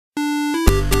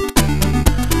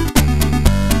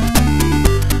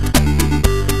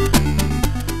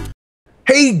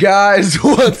Hey guys,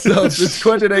 what's up? It's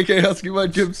Quentin, aka Husky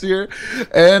Mud Gibbs here,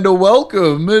 and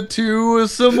welcome to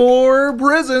some more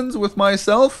prisons with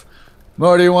myself,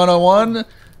 Marty 101,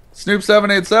 Snoop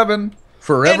 787,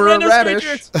 Forever a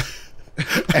Radish,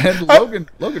 and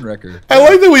Logan Record. I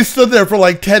like that we stood there for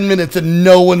like 10 minutes and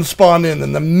no one spawned in,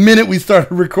 and the minute we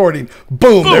started recording,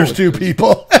 boom, there's two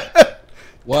people.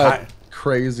 What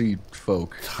crazy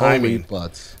folk. Timing. Holy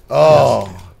butts. Oh.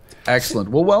 Yes. Excellent.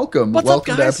 Well, welcome. What's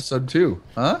welcome up, to guys? episode 2.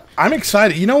 Huh? I'm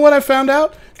excited. You know what I found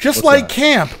out? Just What's like that?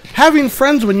 camp, having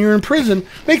friends when you're in prison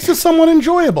makes it somewhat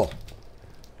enjoyable.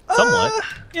 Somewhat.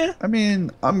 Yeah. I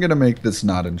mean, I'm gonna make this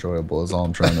not enjoyable. Is all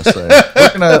I'm trying to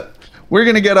say. we're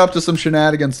gonna get up to some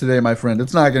shenanigans today, my friend.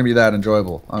 It's not gonna be that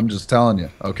enjoyable. I'm just telling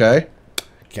you. Okay.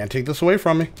 Can't take this away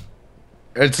from me.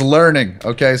 It's learning.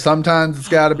 Okay. Sometimes it's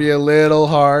got to be a little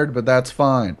hard, but that's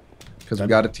fine because we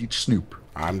got to teach Snoop.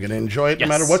 I'm going to enjoy it no Yes.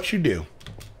 matter what you do.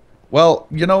 Well,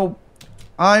 you know,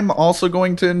 I'm also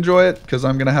going to enjoy it because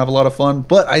I'm going to have a lot of fun,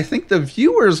 but I think the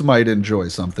viewers might enjoy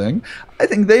something. I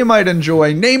think they might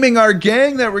enjoy naming our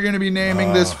gang that we're going to be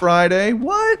naming this Friday.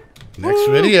 What? Next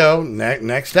video,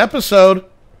 next episode.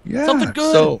 Yeah. Something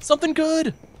good. So Something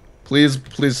good.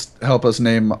 please help us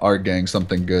name our gang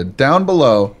something good. Down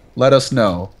below, let us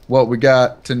know what we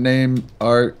got to name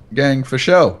our gang for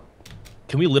show.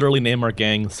 Can we literally name our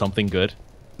gang something good?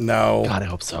 No, God, I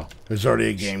hope so. there's already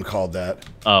a game called that.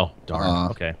 Oh, darn.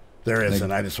 Okay. There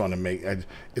isn't. I just want to make.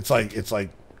 It's like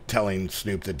telling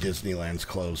Snoop that Disneyland's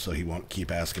closed, so he won't keep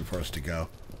asking for us to go.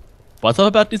 What's up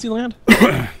about Disneyland?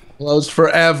 Closed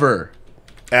forever.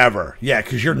 Ever, yeah,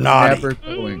 because you're naughty. Never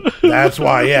going. That's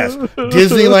why, yes.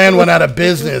 Disneyland went out of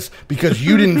business because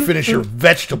you didn't finish your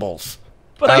vegetables.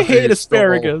 But I After hate you stole-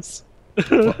 asparagus.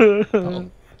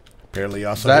 Apparently,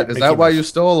 also Is that why you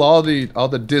stole all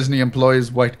the Disney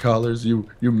employees' white collars? You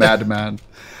madman.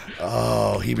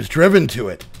 Oh, he was driven to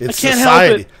it. It's can't help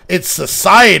society. it. It's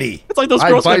society. It's like those I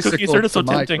Girl Scout cookies. bicycled They're just so to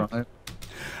my tempting. crime.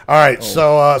 All right,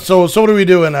 so what are we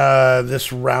doing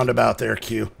this roundabout there,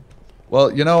 Q? Well,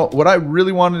 you know what I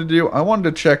really wanted to do? I wanted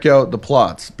to check out the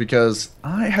plots because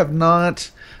I have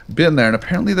not been there, and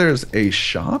apparently there's a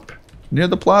shop near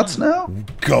the plots now.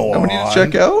 Go And on. we need to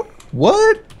check out.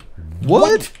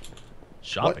 What?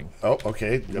 Shopping. Oh,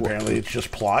 okay. Apparently, it's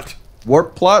just plot.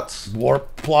 Warp plots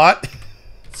Warp plot.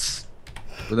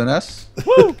 with an S.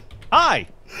 Woo! Hi.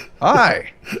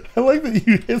 Hi. I like that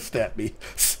you hissed at me.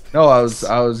 No, I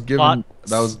was giving. Plots.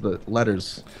 That was the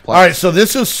letters. All right, so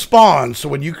this is spawn. So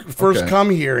when you first Okay. come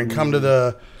here and come to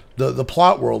the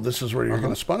plot world, this is where you're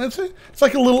going to spawn. It's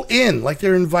like a little inn, like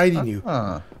they're inviting you.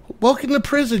 Welcome to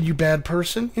prison, you bad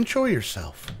person. Enjoy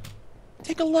yourself.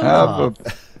 Take a look.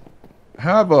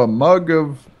 Have a mug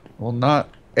of, well, not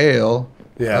ale.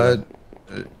 Yeah.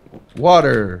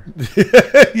 Water.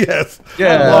 Yes.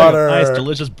 Yeah. Water. Nice,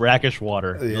 delicious, brackish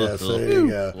water. Yes, there you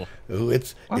go. Ooh,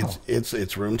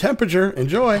 it's room temperature.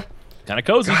 Enjoy. Kind of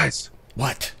cozy. Guys,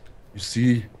 What? you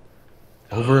see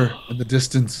over in the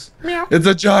distance, it's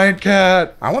a giant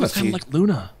cat. I want to It's kind see. of like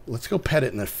Luna. Let's go pet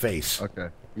it in the face. Okay,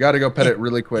 you got to go pet it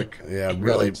really quick. Yeah, You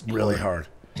really, gotta- really hard.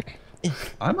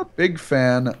 I'm a big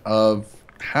fan of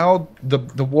how the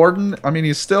warden. I mean,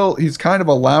 he's kind of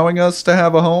allowing us to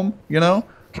have a home. You know,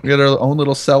 we got our own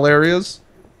little cell areas.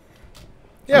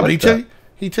 Yeah, I but like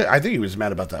I think he was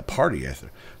mad about that party.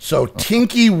 So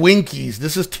Tinky Winky's.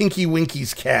 This is Tinky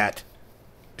Winky's cat.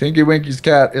 Tinky Winky's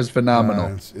cat is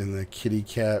phenomenal. It's in the kitty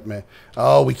cat man.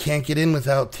 Oh, we can't get in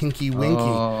without Tinky Winky.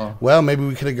 Oh. Well, maybe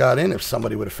we could have got in if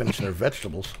somebody would have finished their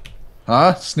vegetables.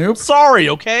 Huh, Snoop? Sorry,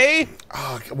 okay?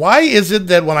 Oh, why is it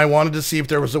that when I wanted to see if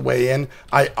there was a way in,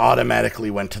 I automatically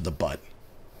went to the butt?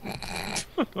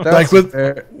 That's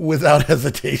fair. Without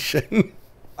hesitation.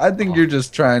 I think you're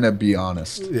just trying to be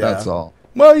honest. Yeah. That's all.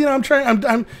 Well, you know, I'm trying.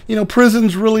 I'm. You know,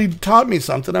 prison's really taught me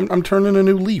something. I'm turning a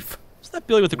new leaf. What's that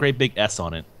Billy with a great big S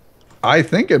on it? I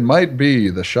think it might be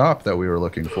the shop that we were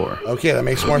looking for. Okay, that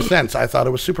makes more sense. I thought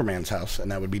it was Superman's house,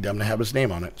 and that would be dumb to have his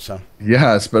name on it. So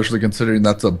Yeah, especially considering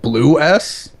that's a blue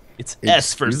S. It's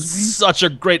S for Excuse me? such a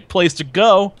great place to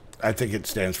go. I think it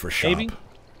stands for shop. Maybe?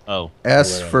 Oh,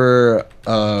 S for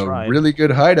Tried. really good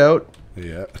hideout.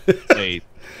 Yeah. wait.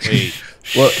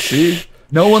 Well, see,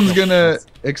 no one's gonna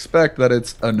expect that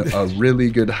it's a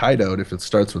really good hideout if it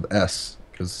starts with S,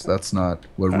 because that's not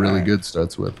what really good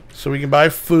starts with. So we can buy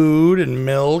food and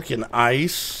milk and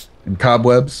ice And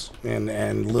cobwebs.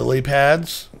 and lily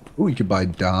pads. Ooh, you could buy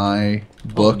dye,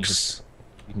 books.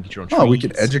 You can get your own Oh, we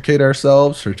could trees. educate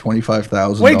ourselves for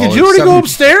 $25,000. Wait, did you already go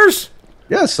upstairs?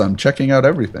 Yes, I'm checking out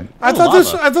everything. I thought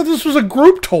this was a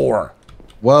group tour.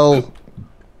 Well,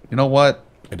 you know what?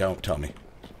 Don't tell me.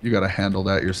 You gotta handle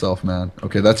that yourself, man.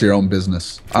 Okay, that's your own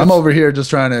business. I'm over here just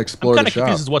trying to explore I'm the kind of shop.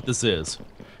 confused as what this is.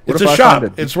 What It's if a I shop.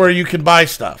 find it? It's where you can buy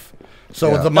stuff. So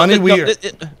Yeah. with the money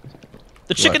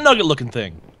The chicken nugget looking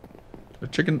thing.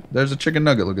 There's a chicken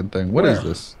nugget looking thing. What is Where?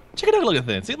 this? Chicken nugget looking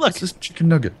thing. See, look. This is chicken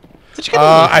nugget. It's a chicken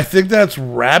nugget. I think that's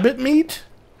rabbit meat.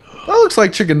 That looks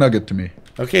like chicken nugget to me.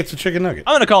 Okay, it's a chicken nugget.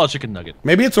 I'm gonna call it chicken nugget.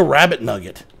 Maybe it's a rabbit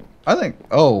nugget. I think.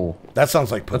 Oh, That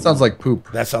sounds like poop. that sounds like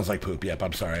poop. That sounds like poop. Yep,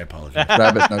 I'm sorry. I apologize.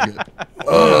 Rabbit nugget.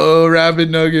 Oh, rabbit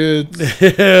nuggets.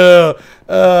 Now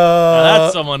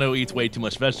that's someone who eats way too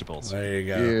much vegetables. There you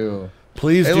go. Ew.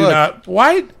 Please Hey, do look. not.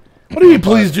 Why? What do you mean,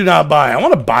 please do not buy? I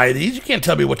want to buy these. You can't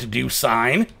tell me what to do,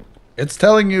 sign. It's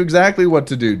telling you exactly what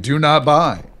to do. Do not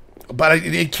buy. But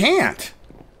it can't.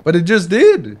 But it just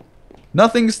did.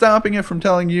 Nothing's stopping it from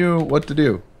telling you what to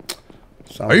do.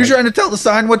 Sounds Are you like, trying to tell the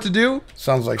sign what to do?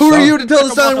 Sounds like. Who are some- you to tell the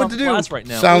I'm sign walking what on to the do? glass right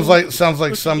now. Sounds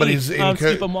like somebody's in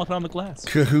Steve, I'm walking on the glass.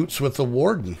 cahoots with the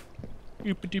warden.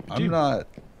 I'm not.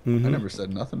 I never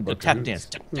said nothing The but tap cahoots.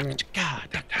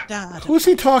 dance. Who's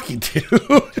he talking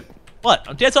to? What?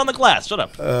 I'm dancing on the glass. Shut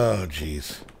up. Oh,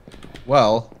 jeez.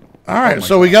 Well, All right, my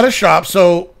so we got a shop.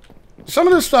 So some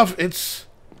of this stuff, it's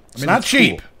not it's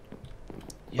cheap.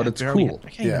 but it's barely- cool. I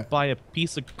can't Yeah. even buy a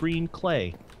piece of green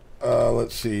clay.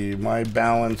 Let's see. My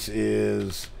balance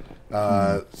is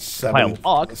By a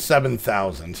log.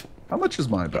 7,000. How much is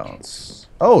my balance?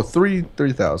 Oh,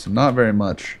 3,000. Not very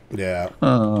much. Yeah.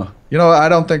 You know, I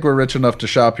don't think we're rich enough to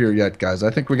shop here yet, guys.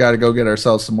 I think we got to go get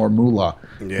ourselves some more moolah.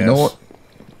 Yes. You know what?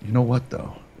 You know what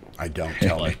though? I don't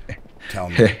tell me. Tell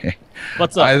me.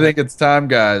 What's up? I think it's time,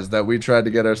 guys, that we tried to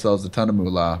get ourselves a ton of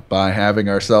moolah by having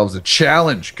ourselves a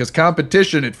challenge. Because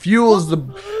competition, it fuels the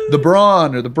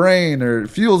brawn or the brain or it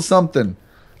fuels something.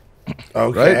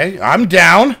 Okay, I'm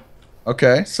down.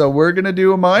 Okay, so we're gonna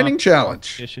do a mining challenge.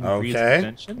 Competition Okay. breeds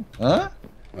invention. Huh?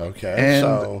 Okay, And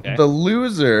so the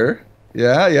loser,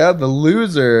 the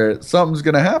loser, something's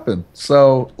gonna happen.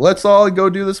 So let's all go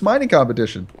do this mining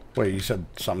competition. wait, you said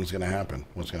something's gonna happen.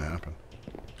 What's gonna happen?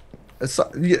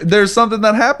 There's something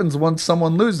that happens once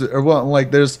someone loses, or well, like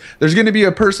there's gonna be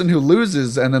a person who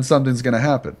loses, and then something's gonna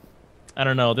happen. I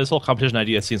don't know. This whole competition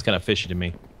idea seems kind of fishy to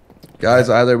me. Guys,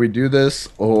 either we do this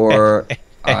or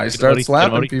I start Get a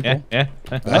slapping Modi. people. Yeah.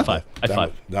 High five. High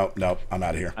five. No, I'm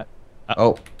out of here.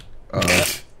 Oh, All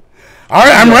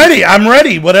right, I'm ready. I'm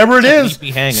ready. Whatever it is. Keep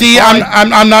me hanging. See,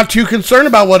 I'm not too concerned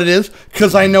about what it is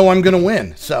because I know I'm gonna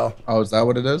win. So is that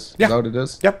what it is? Yeah. Is that what it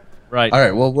is? yep. Right. All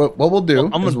right. Well, what we'll do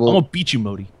I'm is gonna beat you,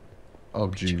 Modi. Oh,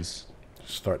 jeez.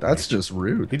 Start. That's just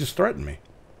rude. He just threatened me.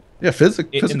 Yeah, physical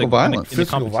violence. In the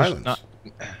Physical competition, violence.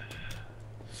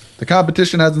 The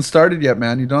competition hasn't started yet,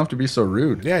 man. You don't have to be so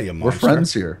rude. Yeah, you We're monster.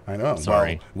 friends here. I know.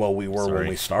 Sorry. Well, we were when Sorry.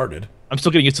 we started. I'm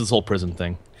still getting used to this whole prison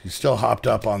thing. He still hopped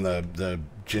up on the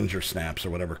ginger snaps or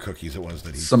whatever cookies it was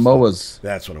that he. Samoas.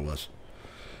 That's what it was.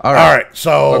 All All right.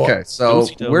 So Okay, so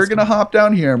Dosey-dos. we're gonna hop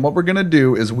down here, and what we're gonna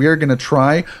do is we are gonna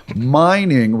try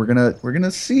mining. We're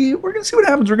gonna see what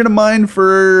happens. We're gonna mine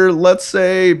for, let's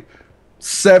say,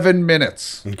 7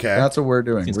 minutes. Okay. That's what we're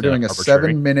doing. Seems We're kinda doing a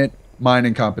arbitrary. 7-minute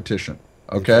mining competition.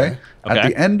 Okay? At Okay.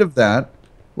 the end of that,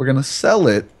 we're gonna sell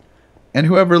it, and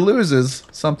whoever loses,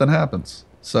 something happens.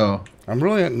 So I'm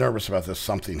really nervous about this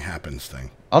something happens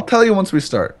thing. I'll tell you once we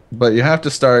start, but you have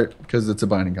to start because it's a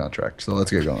binding contract. So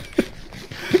let's get going.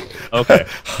 Okay.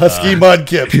 Husky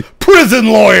Mudkip, prison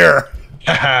lawyer.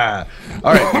 All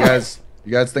right,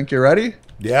 you guys think you're ready?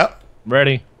 Yep.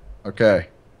 Ready. Okay.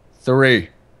 3,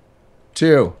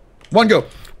 2, 1, go.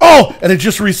 Oh, and it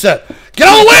just reset. Get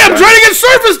out of the way! I'm trying to get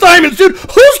surface diamonds, dude.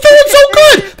 Who's doing so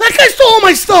good? That guy stole all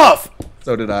my stuff.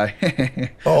 So did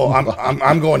I. Oh,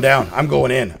 I'm going down. I'm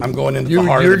going in. I'm going into the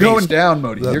heart You're of the going beast. down,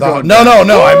 Modi. You're The- going no, down.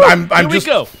 no. I'm Here we just.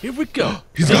 go. Here we go.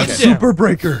 He's Lay got it super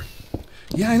breaker.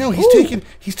 Yeah, I know.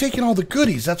 He's taking all the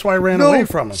goodies. That's why I ran away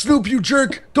from him. Snoop, you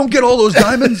jerk! Don't get all those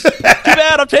diamonds. Too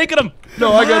bad. I'm taking them.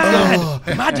 No, I got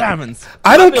some. My diamonds.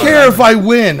 I don't care if I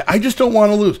win. I just don't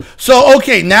want to lose. So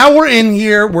okay, now we're in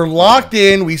here. We're locked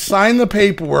in. We signed the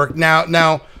paperwork. Now,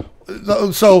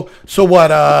 so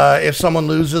what? If someone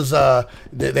loses,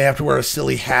 they have to wear a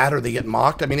silly hat or they get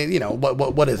mocked. I mean,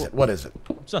 what is it? What is it?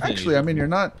 It's nothing Actually, I mean, you're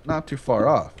not too far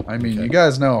off. I mean, you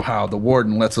guys know how the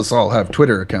warden lets us all have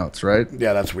Twitter accounts, right?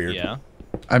 Yeah, that's weird. Yeah.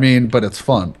 I mean, but it's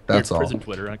fun. That's all. Prison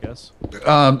Twitter, I guess.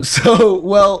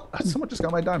 Well, someone just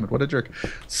got my diamond. What a jerk.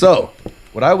 So,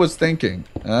 what I was thinking,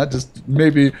 just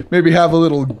maybe have a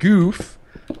little goof,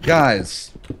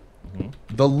 guys.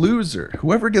 The loser,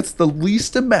 whoever gets the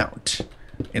least amount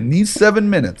in these 7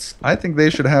 minutes, I think they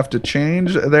should have to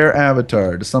change their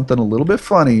avatar to something a little bit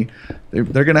funny.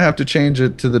 They're gonna have to change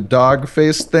it to the dog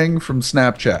face thing from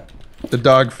Snapchat, the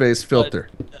dog face filter.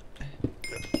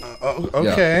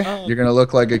 Okay. Yeah. You're gonna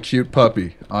look like a cute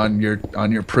puppy on your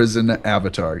prison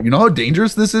avatar. You know how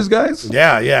dangerous this is, guys?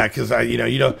 Yeah, because you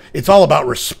know, it's all about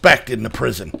respect in the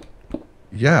prison.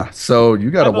 Yeah. So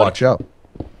you got to watch out.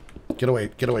 Get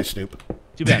away, Snoop.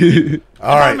 Too bad.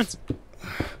 All right. It's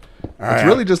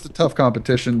really just a tough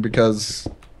competition because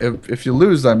if you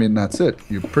lose, I mean that's it.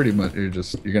 You're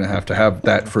gonna have to have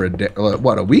that for a day.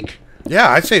 What, a week?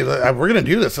 Yeah, I'd say we're gonna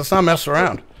do this. Let's not mess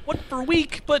around. What for a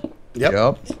week? But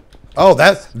Yep. Oh,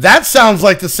 that sounds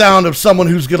like the sound of someone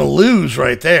who's gonna lose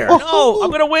right there. no,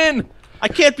 I'm gonna win. I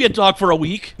can't be a dog for a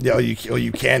week. Yeah,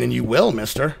 you can and you will,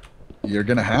 Mister. You're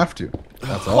gonna have to.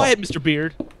 That's all. Quiet, Mr.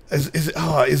 Beard. Is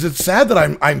it sad that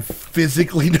I'm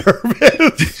physically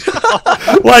nervous?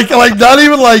 like not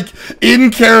even like in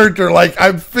character. Like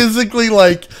I'm physically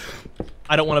like.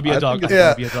 I don't want to be a dog. Yeah. I don't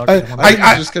want to be a dog. I think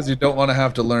it's just because you don't want to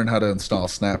have to learn how to install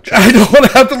Snapchat. I don't want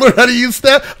to have to learn how to use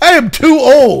Snap. I am too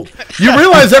old. You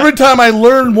realize every time I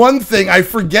learn one thing, I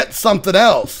forget something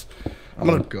else. I'm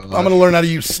gonna learn how to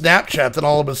use Snapchat. Then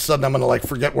all of a sudden, I'm gonna like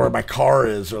forget where my car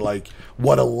is or like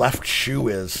what a left shoe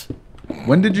is.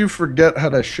 When did you forget how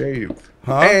to shave?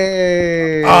 Huh?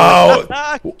 Hey. Oh,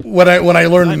 when I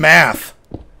learned math.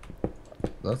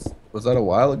 Was that a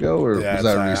while ago or was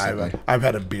that recently? I've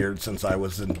had a beard since I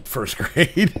was in first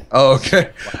grade. Oh,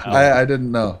 okay. Wow. I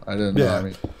didn't know. I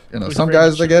mean, some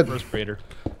guys they get first grader.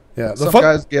 Yeah, some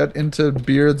guys get into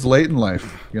beards late in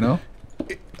life.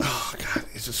 Oh God,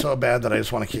 it's just so bad that I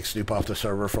just want to kick Snoop off the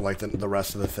server for like the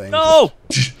rest of the thing. No,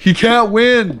 he can't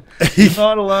win. He's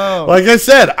not allowed. Like I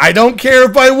said, I don't care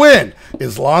if I win,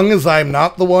 as long as I'm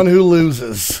not the one who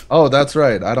loses. Oh, that's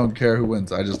right. I don't care who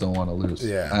wins. I just don't want to lose.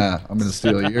 Yeah. I'm going to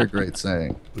steal your great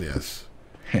saying. Yes.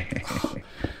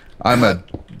 I'm a.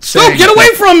 Snoop, get away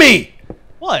from me!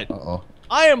 what? Uh-oh.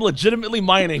 I am legitimately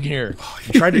mining here.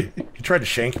 He tried to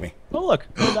shank me. Oh look,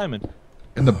 a diamond.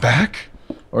 In the back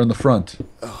or in the front?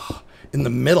 In the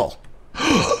middle.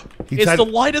 It's the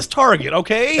widest target,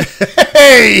 okay?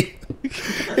 Hey,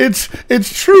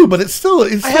 it's true, but it's still.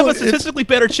 I have a statistically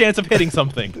better chance of hitting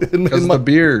something. Because the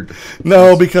beard.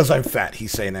 No, because I'm fat.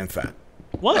 He's saying I'm fat.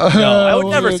 What? No, I would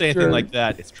never say anything like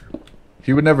that. It's true.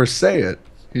 He would never say it.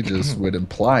 He just would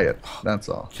imply it. That's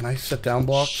all. Can I set down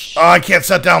blocks? Oh, I can't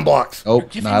set down blocks. Oh,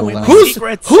 giving not away allowed. Who's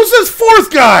Secrets. this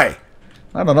fourth guy?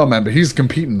 I don't know, man, but he's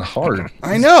competing hard.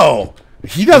 I know.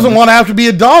 He doesn't want to have to be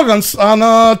a dog on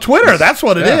Twitter. That's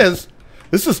what it is.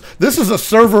 This is a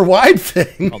server-wide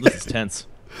thing. Oh, this is tense.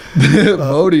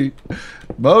 Modi,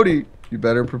 you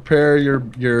better prepare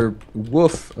your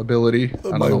woof ability.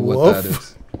 I don't know what that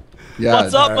is. Yeah.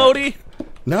 What's up, Modi?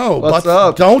 No, What's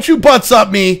up? Don't you butts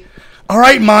up me. All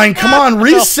right, mine. Come on,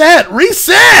 reset. Please,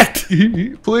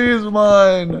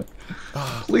 mine.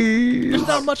 Please. There's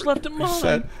not much left in mine.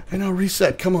 Reset. I know,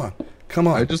 reset. Come on.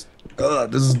 This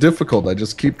is difficult. I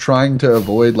just keep trying to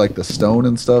avoid like the stone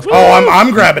and stuff. Oh,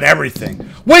 I'm grabbing everything.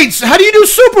 Wait, so how do you do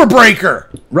super breaker?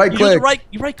 Right click.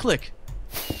 You right click.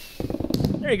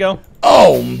 There you go.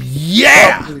 Oh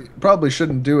yeah. Probably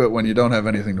shouldn't do it when you don't have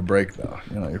anything to break, though.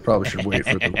 You probably should wait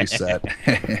for the reset.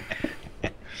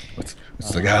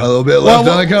 Still got a little bit left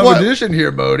on the competition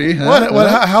here, Modi.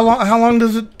 Huh? How long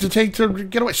does it take to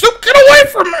get away? Snoop, get away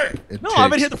from me! No,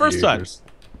 I've been hit the first time.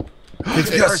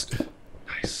 Yes.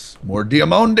 Nice. More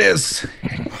Diamondes.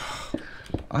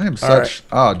 I am such. Right.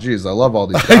 Oh, geez, I love all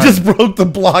these. I just broke the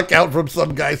block out from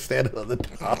some guy standing on the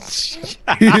top.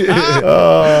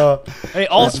 Hey,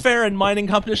 all's fair in mining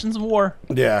competitions of war.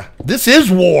 Yeah, this is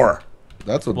war.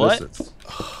 That's what this is.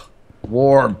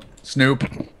 Warm, Snoop.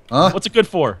 Huh? What's it good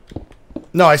for?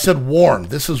 No, I said warm.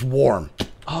 This is warm.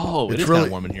 Oh, it's really kind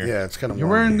of warm in here. Yeah, it's kind of. You're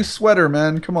wearing a sweater,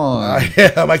 man. Come on. I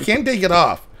am. I can't take it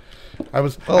off. I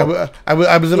was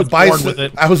in a bicycle.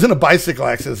 I was in a bicycle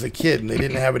accident as a kid, and they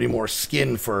didn't have any more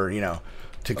skin for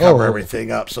to cover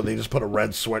everything up, so they just put a red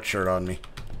sweatshirt on me.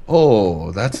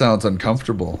 Oh, that sounds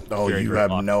uncomfortable. Oh, you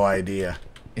have no idea.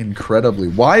 Incredibly.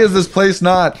 Why is this place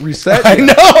not reset? I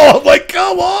know. I'm like,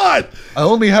 come on. I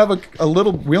only have a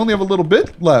little. We only have a little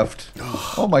bit left.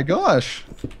 Oh my gosh.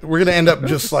 We're gonna end up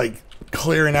just like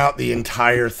clearing out the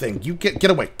entire thing. You get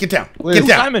away. Get down. Please. Get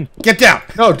down. Simon. Get down.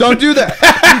 No, don't do that.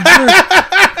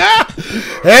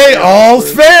 Hey,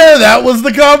 all's fair. That was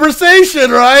the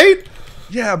conversation, right?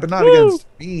 Yeah, but not against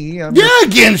me.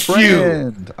 Against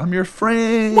you. I'm your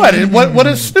friend. What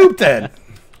is Snoop then?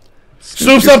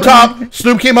 Snoop's up top.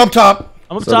 Snoop came up top.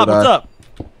 I'm up top. What's up?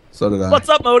 So did I. What's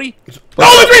up, Modi?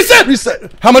 Oh, it's reset!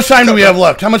 Reset. How much time do we have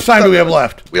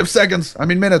left? We have seconds. I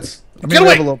mean minutes. Get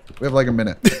away. We have like a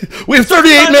minute. We have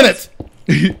 38 minutes.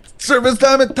 Service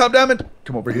diamond, top diamond.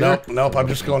 Come over here. Nope. I'm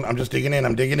just digging in.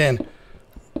 I'm digging in.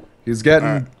 He's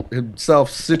getting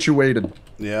himself situated.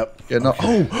 Yep. Getting up.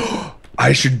 Oh,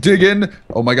 I should dig in.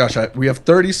 Oh my gosh, we have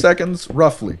 30 seconds,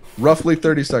 roughly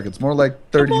 30 seconds. More like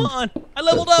 30. Come on, I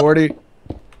leveled up. 40.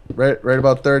 Right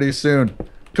about 30 soon.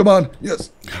 Come on,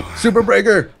 yes. Super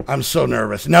breaker. I'm so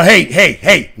nervous. Now,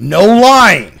 hey, no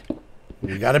lying.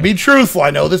 You got to be truthful.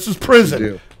 I know this is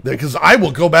prison. Because I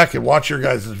will go back and watch your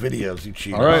guys' videos, you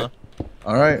cheater.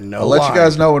 All right. No I'll let lie. you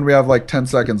guys know when we have like 10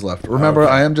 seconds left. Remember,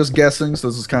 Okay. I am just guessing, so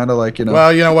this is kind of like, you know.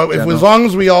 Well, you know what? If, as long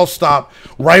as we all stop,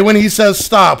 right when he says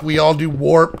stop, we all do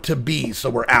warp to B, so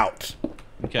we're out.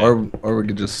 Okay. Or we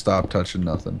could just stop touching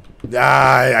nothing.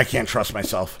 I can't trust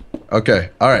myself. Okay.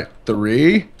 All right.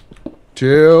 3,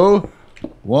 2,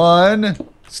 1.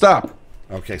 Stop.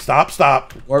 Okay,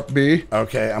 stop. Warp B.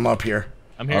 Okay, I'm up here.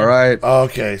 I'm here. All right.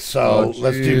 Okay, so Oh,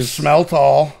 let's do jeez. smelt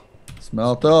all.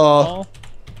 Smelt all.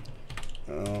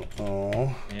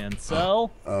 Oh. And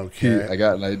sell. Okay. I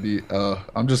got an idea.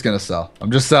 I'm just gonna sell. I'm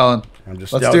just selling.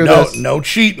 Let's do no, this. no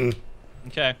cheating.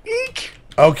 Okay. Eek.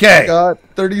 Okay. I got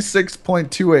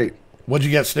 36.28. What'd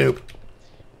you get, Snoop?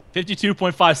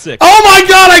 52.56. Oh my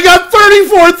God! I got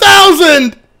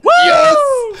 34,000. Woo! Yes!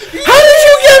 How did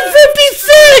you get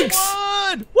 56?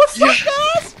 What? What's up,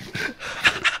 guys?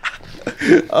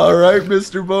 All right,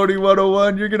 Mr. Bodie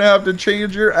 101, you're gonna have to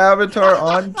change your avatar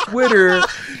on Twitter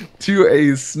to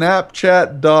a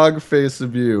Snapchat dog face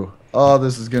of you. Oh,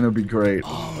 this is gonna be great.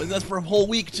 Oh, that's for a whole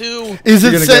week too. Is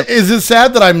You're it gonna sad, is it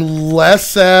sad that I'm less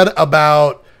sad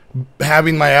about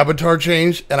having my avatar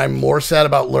changed and I'm more sad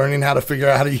about learning how to figure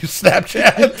out how to use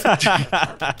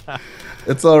Snapchat?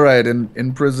 It's all right.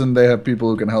 In prison, they have people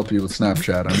who can help you with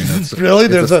Snapchat. I mean, it's Really?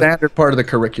 it's There's a a- standard part of the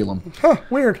curriculum. Huh,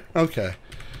 weird. Okay.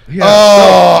 Yeah.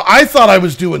 Oh, I thought I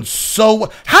was doing so.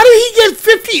 How did he get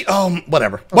 50?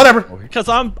 Whatever. Because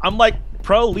I'm like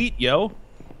pro elite, yo.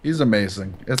 He's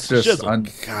amazing. It's just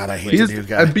Shizzle. God, I hate he's the new a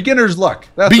guy. beginner's luck.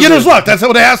 That's Beginner's what luck. That's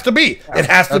what it has to be. It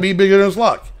has to be beginner's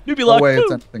luck. Newbie the luck. way it's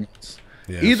Woo. anything else.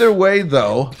 Yes. Either way,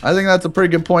 though, I think that's a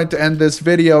pretty good point to end this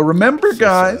video. Remember,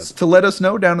 guys, to let us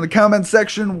know down in the comment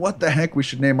section what the heck we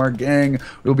should name our gang.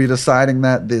 We'll be deciding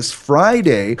that this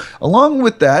Friday. Along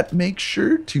with that, make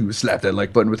sure to slap that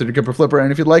like button with your Kipper Flipper.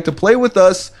 And if you'd like to play with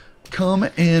us, come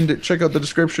and check out the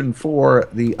description for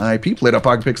the IP,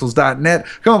 play.pocketpixels.net.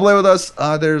 Come and play with us.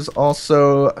 There's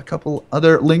also a couple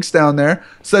other links down there,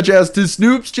 such as to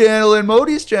Snoop's channel and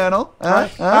Modi's channel.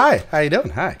 Hi. How you doing?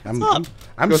 Hi.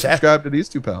 I'm Go sad. subscribe to these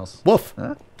two pals. Woof.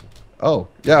 Oh,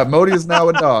 yeah, Modi is now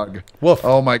a dog. Woof.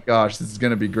 Oh my gosh, this is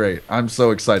going to be great. I'm so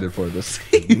excited for this.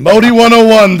 Modi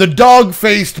 101, the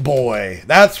dog-faced boy.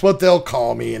 That's what they'll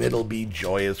call me, and it'll be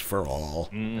joyous for all.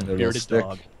 It'll Bearded stick.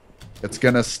 dog. It's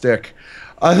going to stick.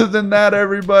 Other than that,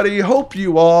 everybody, hope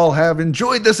you all have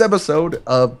enjoyed this episode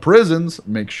of Prisons.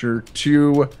 Make sure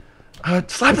to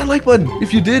slap that like button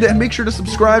if you did, and make sure to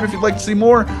subscribe if you'd like to see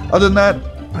more. Other than that,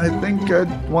 I think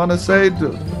I'd want to say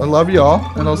I love you all,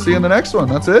 and I'll see you in the next one.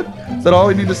 That's it? Is that all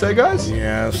we need to say, guys?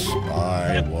 Yes,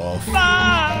 bye, Wolf.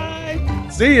 Bye.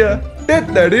 See ya.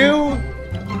 Did-da-do.